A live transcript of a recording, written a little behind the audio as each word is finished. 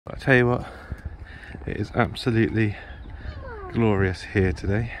I tell you what, it is absolutely glorious here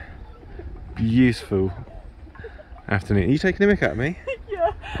today. Beautiful afternoon. Are you taking a mick at me?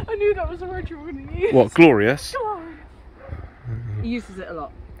 Yeah, I knew that was the word you were going to use. What, glorious? He uses it a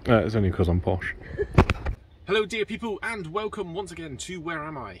lot. It's only because I'm posh. Hello dear people, and welcome once again to Where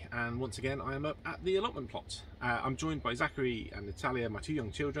Am I? And once again I am up at the allotment plot. I'm joined by Zachary and Natalia, my two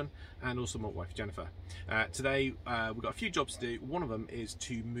young children, and also my wife Jennifer. Today we've got a few jobs to do. One of them is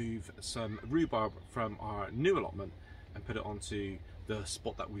to move some rhubarb from our new allotment and put it onto the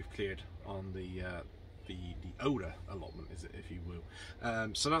spot that we've cleared on the older allotment, if you will.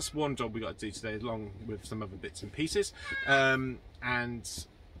 So that's one job we got to do today, along with some other bits and pieces. And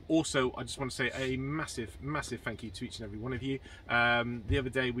also, I just want to say a massive thank you to each and every one of you. The other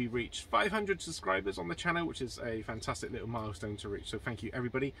day we reached 500 subscribers on the channel, which is a fantastic little milestone to reach. So thank you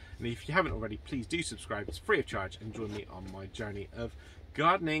everybody. And if you haven't already, please do subscribe. It's free of charge, and join me on my journey of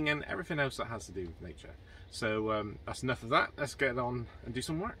gardening and everything else that has to do with nature. So that's enough of that. Let's get on and do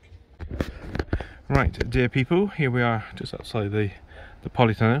some work. Right, dear people, here we are just outside the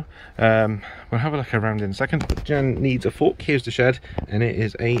polytunnel. We'll have a look around in a second, but Jen needs a fork. Here's the shed, and it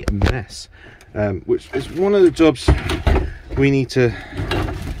is a mess, which is one of the jobs we need to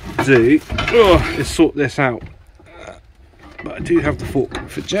do, is sort this out. But I do have the fork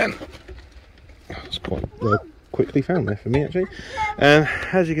for Jen. It's quite well quickly found there for me, actually.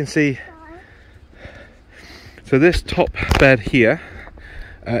 As you can see, so this top bed here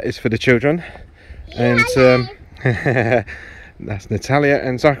is for the children, and that's Natalia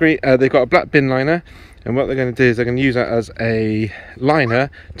and Zachary. They've got a black bin liner, and what they're going to do is they're going to use that as a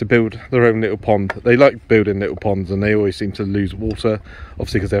liner to build their own little pond. They like building little ponds, and they always seem to lose water,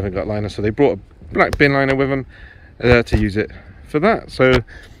 obviously because they haven't got a liner, so they brought a black bin liner with them to use it for that. So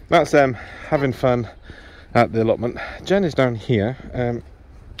that's them having fun at the allotment. Jen is down here.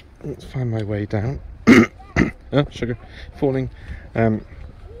 Let's find my way down. Oh, sugar falling.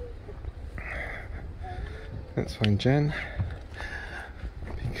 Let's find Jen,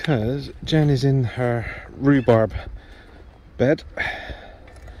 because Jen is in her rhubarb bed.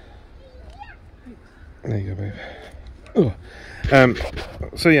 There you go, babe. Oh.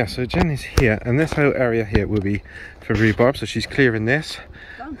 So yeah, so Jen is here, and this whole area here will be for rhubarb. So she's clearing this.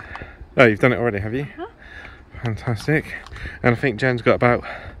 Done. Oh, you've done it already, have you? Uh-huh. Fantastic. And I think Jen's got about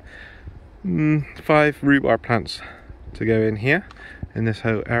 5 rhubarb plants to go in here, in this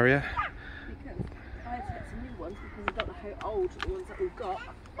whole area.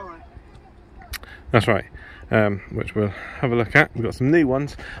 That's right, which we'll have a look at. We've got some new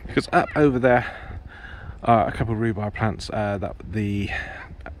ones, because up over there are a couple of rhubarb plants that the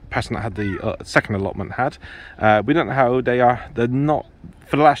person that had the second allotment had. We don't know how old they are. They're not,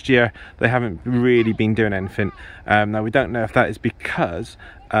 for the last year, they haven't really been doing anything. Now we don't know if that is because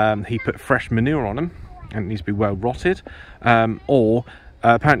he put fresh manure on them and it needs to be well rotted, or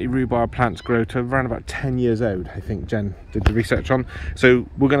apparently rhubarb plants grow to around about 10 years old, I think Jen did the research on. So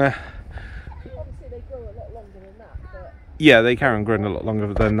we're gonna, obviously they grow a lot longer than that, but yeah, they carry on growing a lot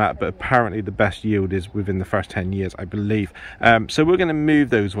longer than that, but apparently the best yield is within the first 10 years, I believe. So we're going to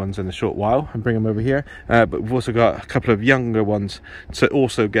move those ones in a short while and bring them over here, but we've also got a couple of younger ones to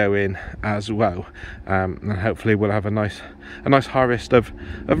also go in as well, and hopefully we'll have a nice harvest of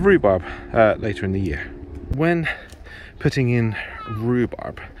rhubarb later in the year. When putting in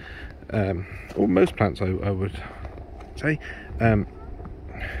rhubarb, or most plants, I would say,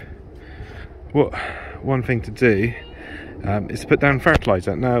 one thing to do is to put down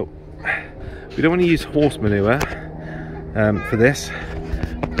fertilizer. Now, we don't want to use horse manure for this,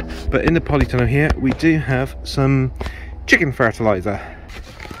 but in the polytunnel here we do have some chicken fertilizer.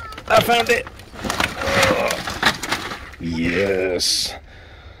 I found it. Oh, yes,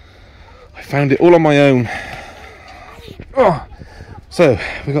 I found it all on my own. Oh, so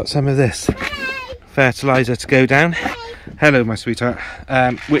we've got some of this fertilizer to go down. Hello, my sweetheart.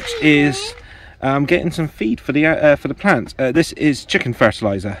 Which is getting some feed for the plants. This is chicken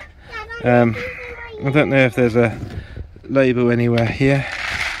fertilizer. I don't know if there's a label anywhere here,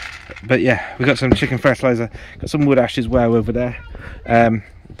 but yeah, we've got some chicken fertilizer. Got some wood ash as well over there,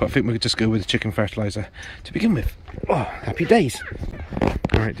 but I think we could just go with the chicken fertilizer to begin with. Oh, happy days.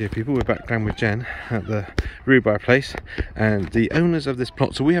 Alright, dear people, we're back down with Jen at the rhubarb place, and the owners of this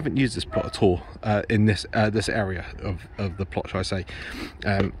plot, so we haven't used this plot at all in this area of the plot, shall I say,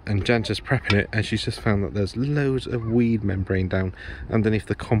 and Jen's just prepping it, and she's just found that there's loads of weed membrane down underneath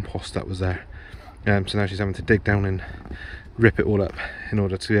the compost that was there, so now she's having to dig down and rip it all up in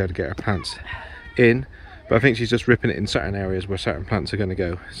order to be able to get her plants in. But I think she's just ripping it in certain areas where certain plants are going to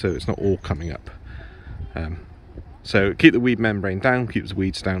go, so it's not all coming up. So keep the weed membrane down, keeps the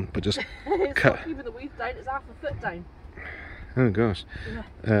weeds down, but just It's cut. not keeping the weeds down, it's half a foot down. Oh gosh.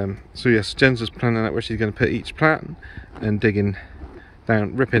 Yeah. So yes, Jen's just planning out where she's going to put each plant and digging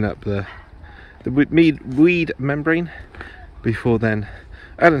down, ripping up the weed membrane before then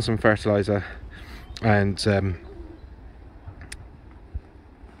adding some fertilizer and the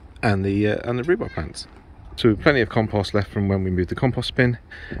rhubarb plants. So plenty of compost left from when we moved the compost bin,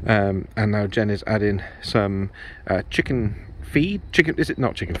 and now Jen is adding some chicken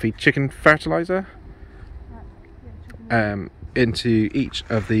fertilizer into each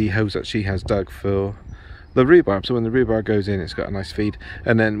of the holes that she has dug for the rhubarb. So when the rhubarb goes in, it's got a nice feed,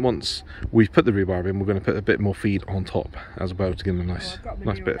 and then once we've put the rhubarb in, we're going to put a bit more feed on top as well to give them a nice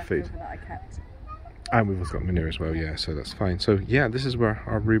bit of food. And we've also got manure as well, yeah, so that's fine. So yeah, this is where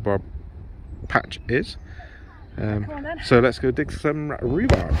our rhubarb patch is. So let's go dig some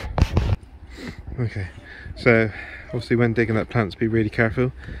rhubarb. Okay, so obviously when digging up plants, be really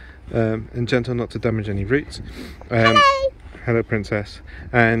careful and gentle not to damage any roots. Hello Princess.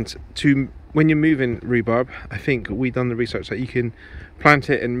 And when you're moving rhubarb, I think we've done the research that you can plant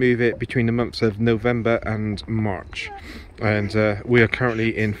it and move it between the months of November and March, and we are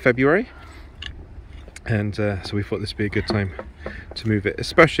currently in February, and so we thought this would be a good time to move it,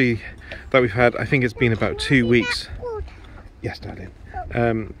 especially that we've had, I think it's been about 2 weeks. Yes, darling.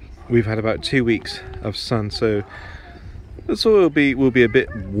 We've had about 2 weeks of sun, so the soil will be a bit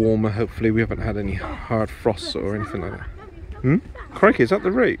warmer. Hopefully, we haven't had any hard frosts or anything like that. Crikey, is that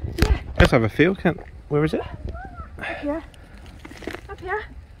the root? Yeah. Let's have a feel. Where is it? Yeah. Up here.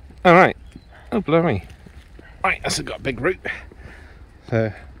 All right. Oh, blimey. Right, that's got a big root.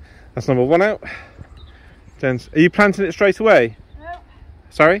 So that's number one out. Jen's, are you planting it straight away? No.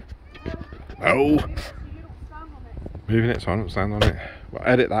 Sorry? No. Oh. You don't stand on it. Moving it so I don't stand on it. Well,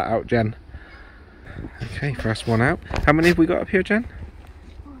 edit that out, Jen. Okay, first one out. How many have we got up here, Jen?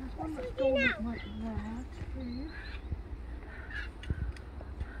 Oh, there's one that's dormant right there.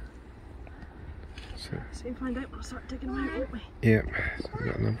 So you find out, we'll start digging them out, won't we? Yep, so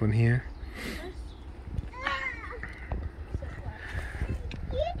we've got another one here.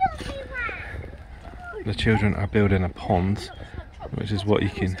 The children are building a pond, which is what you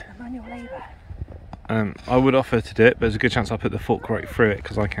can... Manual labour. I would offer to do it, but there's a good chance I'll put the fork right through it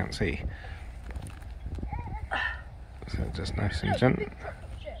because I can't see. So just nice and gentle.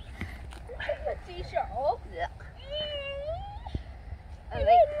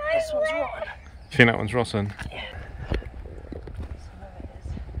 This one's rotten. You think that one's rotten? Yeah.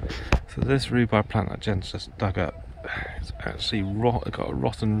 So this rhubarb plant that Jen's just dug up, it's actually got a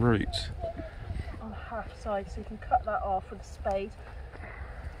rotten root. On half side, so you can cut that off with a spade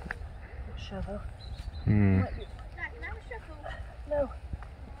or shovel. Hmm. No.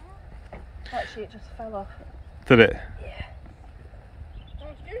 Actually, it just fell off. Did it? Yeah.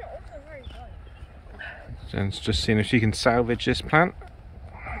 Jen's just seeing if she can salvage this plant.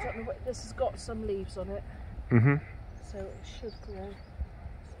 I don't know what, this has got some leaves on it. Mm-hmm. So it should grow.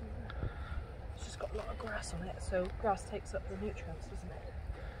 It's just got a lot of grass on it, so grass takes up the nutrients, doesn't it?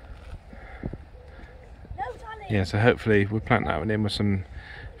 Yeah, so hopefully we'll plant that one in with some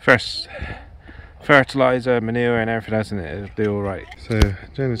fresh fertilizer, manure and everything else in it, it'll do alright. So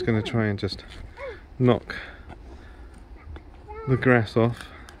Jen is going to try and just knock the grass off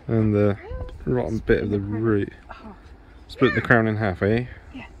and the rotten bit of the root. Split the crown in half, eh?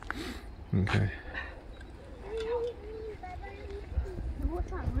 Yeah. Okay.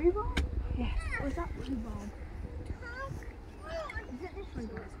 What's that, rhubarb? Yeah. What's that, rhubarb? Is it this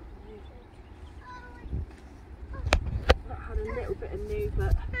rhubarb? That had a little bit of new,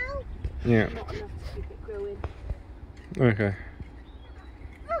 but Yeah. not enough to keep it growing. Okay.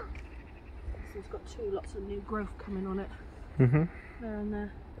 So it's got lots of new growth coming on it. Mm-hmm. There and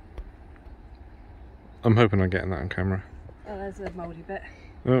there. I'm hoping I'm getting that on camera. Oh, there's a mouldy bit.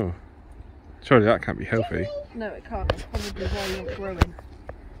 Oh. Surely that can't be healthy. No, it can't. That's probably why you're not growing.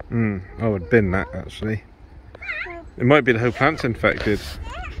 I would bin that actually. It might be the whole plant's infected.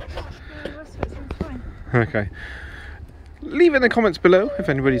 The rest of it seems fine. Okay. Leave it in the comments below if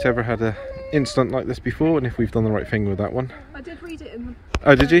anybody's ever had an incident like this before and if we've done the right thing with that one. I did read it in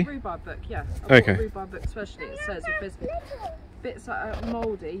the did you? rhubarb book, yeah. Okay. Rhubarb book especially, it says if there's bits that are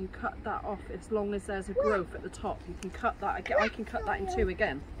mouldy, you cut that off as long as there's a growth at the top. You can cut that again. I can cut that in two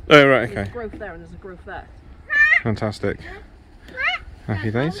again. Oh right, okay. There's a growth there and there's a growth there. Fantastic.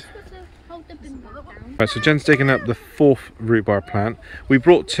 Happy days. Right, so Jen's digging up the 4th rhubarb plant. We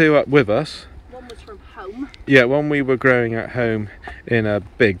brought 2 up with us. One was from home. Yeah, one we were growing at home in a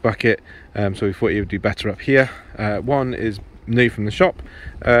big bucket, so we thought it would do better up here. One is new from the shop.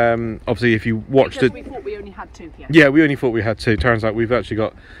 Obviously, if you watched it, we thought we only had 2 here. yeah, we only thought we had 2. Turns out we've actually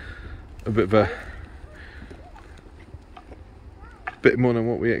got a bit more than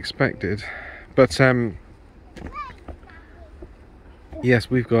what we expected. But yes,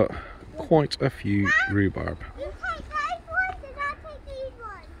 we've got quite a few rhubarb.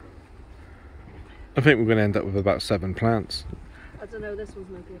 I think we're going to end up with about 7 plants. I don't know, this one's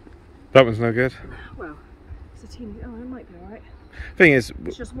no good. That one's no good. Well, it's a teeny, oh, it might be alright. Thing is,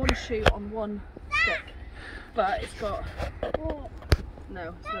 It's just one shoot on one stick, but it's got,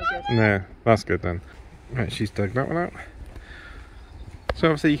 no, it's no good. no, that's good then. Right, she's dug that one out. So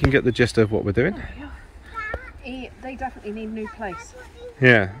obviously you can get the gist of what we're doing. They definitely need a new place.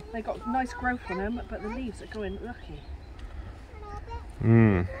 Yeah. They got nice growth on them, but the leaves are going lucky.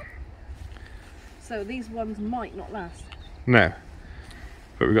 So these ones might not last. No.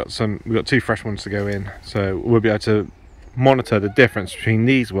 But we've got 2 fresh ones to go in, so we'll be able to monitor the difference between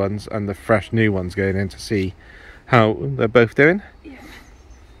these ones and the fresh new ones going in to see how they're both doing. Yeah.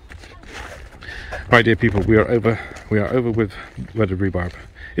 Right, dear people, we are over with where the rhubarb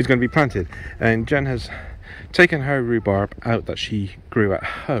is going to be planted, and Jen has taken her rhubarb out that she grew at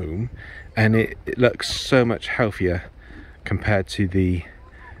home, and it looks so much healthier compared to the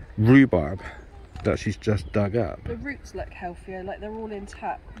rhubarb that she's just dug up. The roots look healthier, like they're all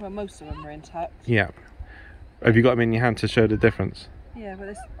intact. Well, most of them are intact. Yeah. Have you got them in your hand to show the difference? Yeah, but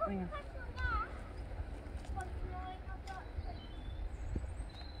this, hang on.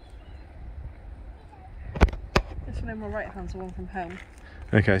 This one in my right hand's the one from home.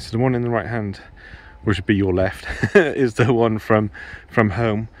 Okay, so the one in the right hand, which would be your left, is the one from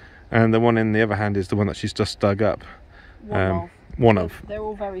home, and the one in the other hand is the one that she's just dug up. One of. They're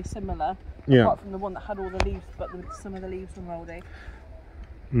all very similar. Yeah. Apart from the one that had all the leaves, but some of the leaves were mouldy.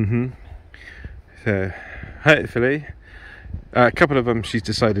 So, hopefully, a couple of them she's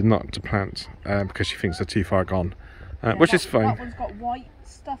decided not to plant because she thinks they're too far gone, which is fine. That one's got white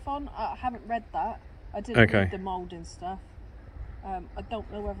stuff on. I haven't read that. I didn't read the mould and stuff. I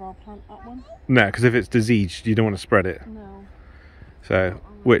don't know whether I'll plant that one. No, because if it's diseased, you don't want to spread it. No. So,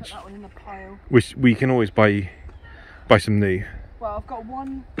 put that one in the pile. which we can always buy some new. Well, I've got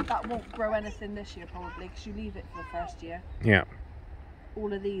one that won't grow anything this year probably because you leave it for the first year. Yeah.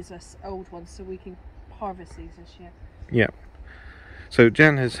 All of these are old ones, so we can harvest these this year. Yeah. So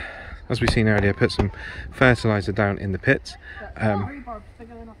Jen has, as we've seen earlier, put some fertilizer down in the pits. Rhubarb's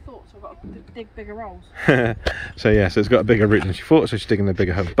bigger than I thought, so I've got to dig bigger holes. So yeah, so it's got a bigger root than she thought, so she's digging a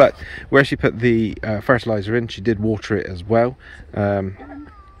bigger hole. But where she put the fertilizer in, she did water it as well. And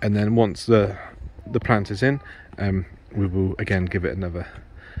then once the plant is in, we will again give it another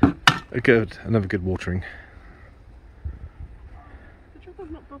good watering.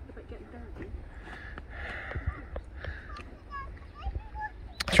 I'm not bothered about getting dirty.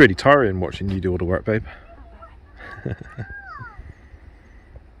 It's really tiring watching you do all the work, babe.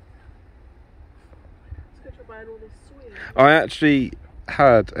 I actually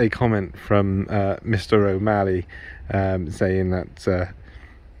had a comment from Mr. O'Malley saying that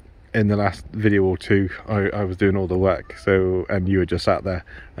in the last video or 2 I was doing all the work, so and you were just sat there.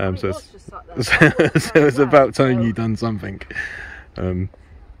 So it's about time you done something.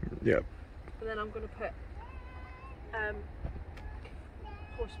 Yeah. And then I'm going to put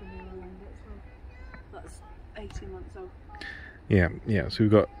horse manure around it as well. That's 18 months old. Yeah, so we've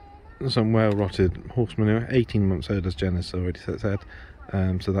got some well rotted horse manure, 18 months old as Jen has already said,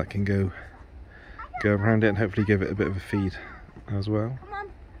 so that can go around it and hopefully give it a bit of a feed as well.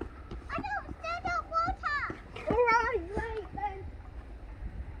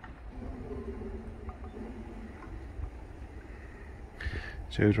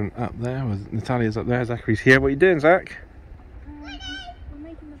 Children up there, Natalia's up there, Zachary's here. What are you doing, Zach? We're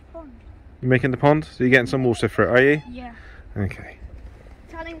making the pond. You're making the pond? So you're getting some water for it, are you? Yeah. Okay.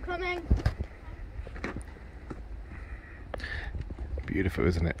 Tell him coming. Beautiful,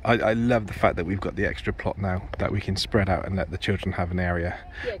 isn't it? I love the fact that we've got the extra plot now that we can spread out and let the children have an area.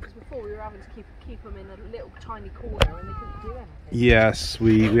 Yeah, because before we were having to keep them in a little tiny corner and they couldn't do anything. Yes,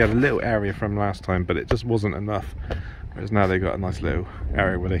 we had a little area from last time, but it just wasn't enough. Whereas now they've got a nice little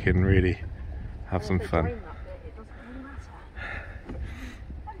area where they can really have some fun. That bit, it doesn't really matter.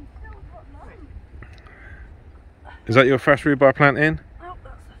 Is that your fresh rhubarb plant in? Oh,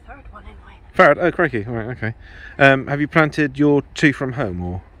 that's the third one anyway. Third? Oh, crikey. All right, okay. Have you planted your 2 from home,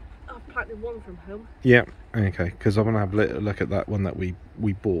 or? I've planted 1 from home. Yeah, okay, because I want to have a little look at that one that we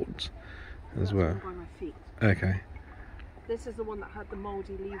bought as well. By my feet. Okay. This is the one that had the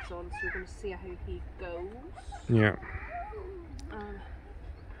mouldy leaves on, so we're going to see how he goes. Yeah.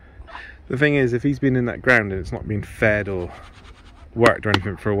 The thing is, if he's been in that ground and it's not been fed or worked or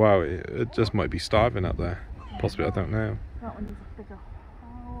anything for a while, it just might be starving up there. Possibly, I don't know. That one needs a bigger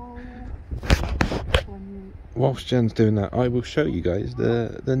hole. Whilst Jen's doing that, I will show you guys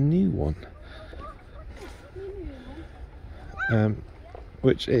the new one.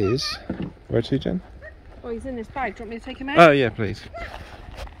 Which is... Where to, Jen? Oh, he's in this bag. Do you want me to take him out? Oh, yeah, please.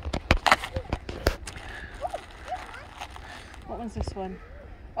 What one's this one?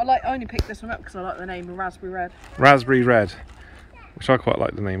 I only picked this one up because I like the name Raspberry Red. Raspberry Red. Which I quite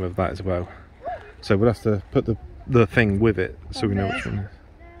like the name of that as well. So we'll have to put the thing with it so we know which one it is.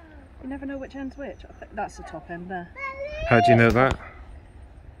 You never know which end's which. I think that's the top end there. How do you know that?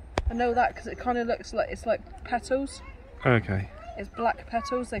 I know that because it kind of looks like it's like petals. Okay. It's black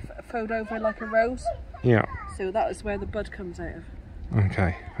petals. They fold over like a rose. Yeah. So that is where the bud comes out of.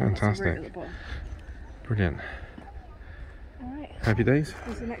 Okay. Fantastic. Brilliant. Alright. Happy days.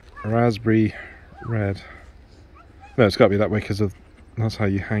 What's the next? Raspberry Red. No, it's got to be that way because that's how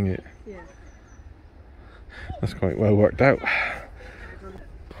you hang it. Yeah. That's quite well worked out.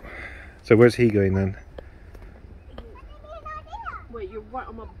 So where's he going then? Wait, you're right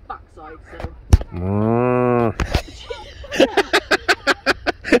on my backside, so.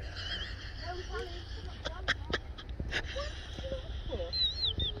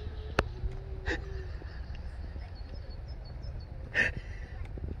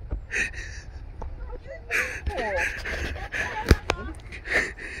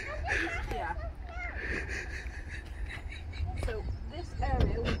 So this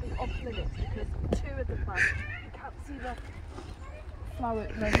area will be off limits because 2 of the plants, you can't see the flower,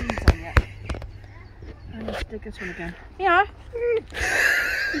 the leaves on yet. I need to dig this one again. Yeah.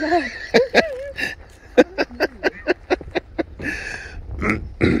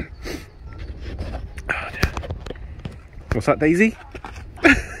 What's that, Daisy?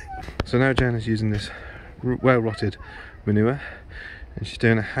 So now Jan is using this well-rotted manure and she's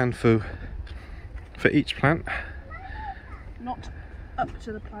doing a handful for each plant. Not up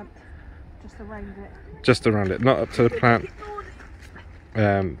to the plant, just around it. Just around it, not up to the plant,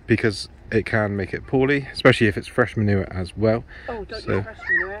 because it can make it poorly, especially if it's fresh manure as well. Oh, don't use fresh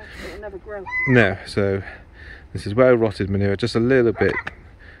manure, it'll never grow. No, so this is well-rotted manure, just a little bit,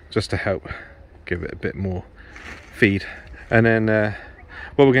 just to help give it a bit more feed. And then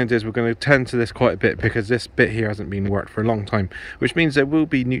what we're going to do is we're going to tend to this quite a bit because this bit here hasn't been worked for a long time, which means there will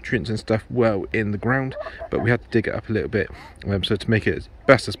be nutrients and stuff well in the ground, but we have to dig it up a little bit. So to make it as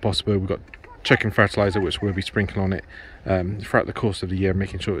best as possible, we've got chicken fertilizer which we'll be sprinkling on it throughout the course of the year,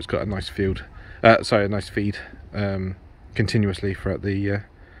 making sure it's got a nice field, a nice feed continuously throughout the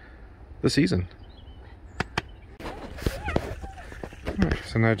season. Right,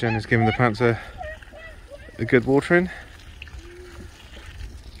 so now Jen is giving the plants a good watering.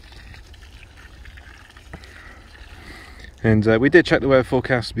 And we did check the weather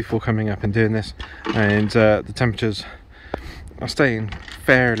forecast before coming up and doing this, and the temperatures are staying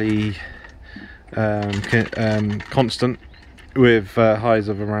fairly constant, with highs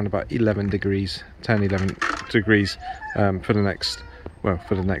of around about 11 degrees, 11 degrees for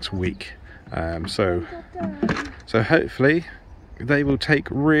the next week. So hopefully they will take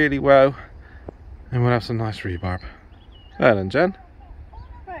really well, and we'll have some nice rhubarb. Well done, Jen.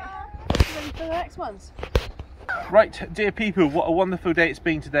 Right, ready for the next ones? Right, dear people, what a wonderful day it's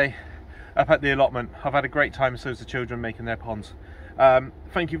been today up at the allotment. I've had a great time, so has the children, making their ponds.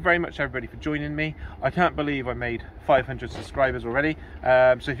 Thank you very much everybody for joining me. I can't believe I made 500 subscribers already,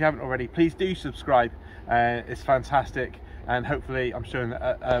 so if you haven't already, please do subscribe. It's fantastic, and hopefully I'm showing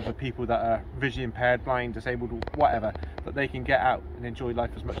other people that are visually impaired, blind, disabled, whatever, that they can get out and enjoy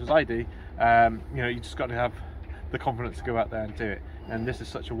life as much as I do. You know, you just got to have the confidence to go out there and do it, and this is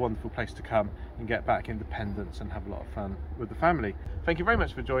such a wonderful place to come and get back independence and have a lot of fun with the family. Thank you very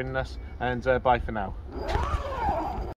much for joining us, and bye for now.